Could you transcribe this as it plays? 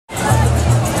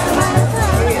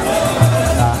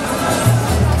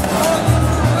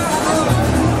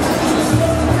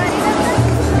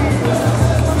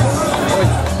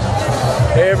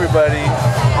everybody.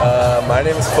 My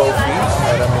name is Kofi,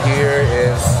 and I'm here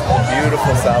in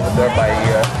beautiful Salvador,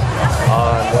 Bahia,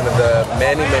 on one of the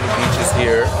many beaches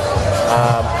here,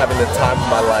 having the time of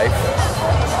my life.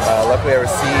 Luckily, I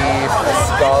received a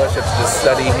scholarship to just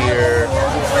study here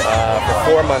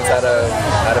for 4 months out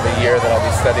of a year that I'll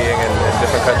be studying in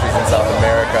different countries in South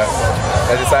America.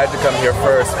 I decided to come here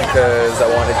first because I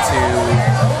wanted to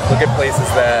look at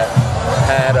places that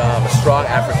had a strong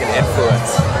African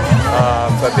influence.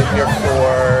 So I've been here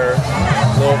for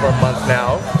a little over a month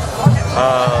now.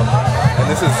 And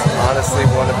this is honestly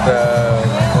one of the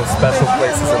most special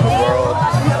places in the world.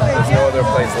 There's no other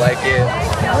place like it.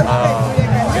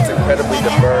 It's incredibly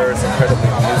diverse,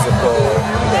 incredibly musical.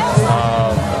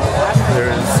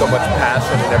 There's so much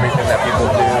passion in everything that people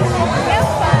do.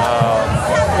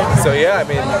 So yeah, I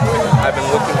mean, I've been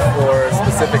looking for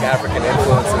specific African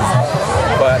influences,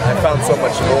 but I found so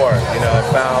much more. You know, I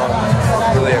found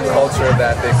really a culture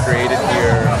that they've created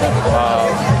here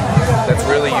that's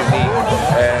really unique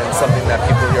and something that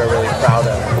people here are really proud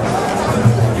of.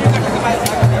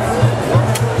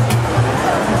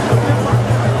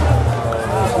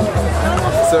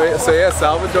 So yeah,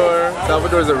 Salvador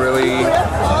is a really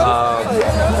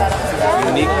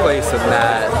unique place in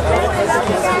that,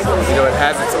 you know, it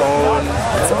has its own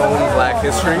Black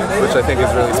history, which I think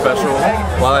is really special.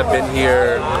 While I've been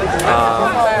here,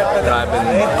 you know, I've been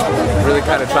really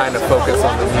kind of trying to focus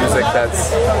on the music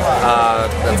that's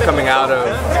coming out of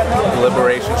the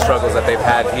liberation struggles that they've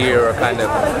had here, or kind of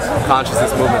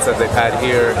consciousness movements that they've had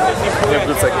here. You have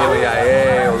groups like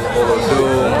Iliae,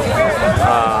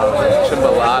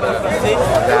 Olodum,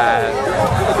 that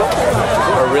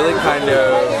are really kind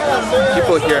of,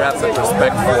 people here have such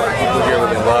respect for, and people here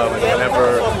really love, and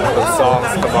whenever those songs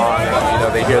come on and, you know,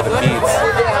 they hear the beats,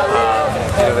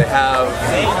 you know,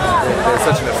 there's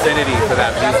such an affinity for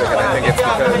that music, and I think it's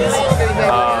because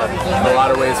in a lot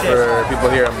of ways for people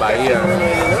here in Bahia,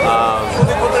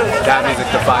 that music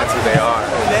defines who they are.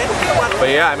 But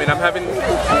yeah, I mean, I'm having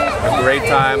a great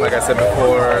time, like I said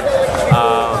before.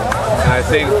 And I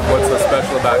think what's so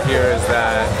special about here is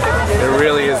that there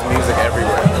really is music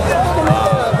everywhere.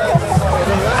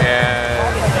 And,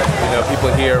 you know,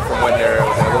 people here from when they're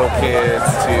little kids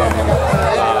to, you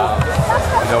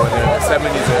know, in their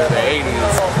 70s or their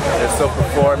 80s, they're still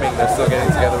performing, they're still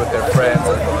getting together with their friends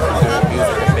and doing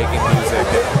music and making music.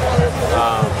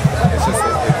 It's just,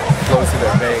 it flows through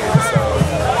their veins. So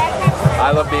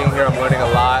I love being here. I'm learning a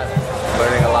lot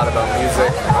about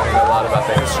music, learning a lot about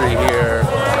the history here,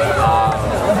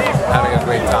 having a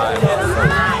great time.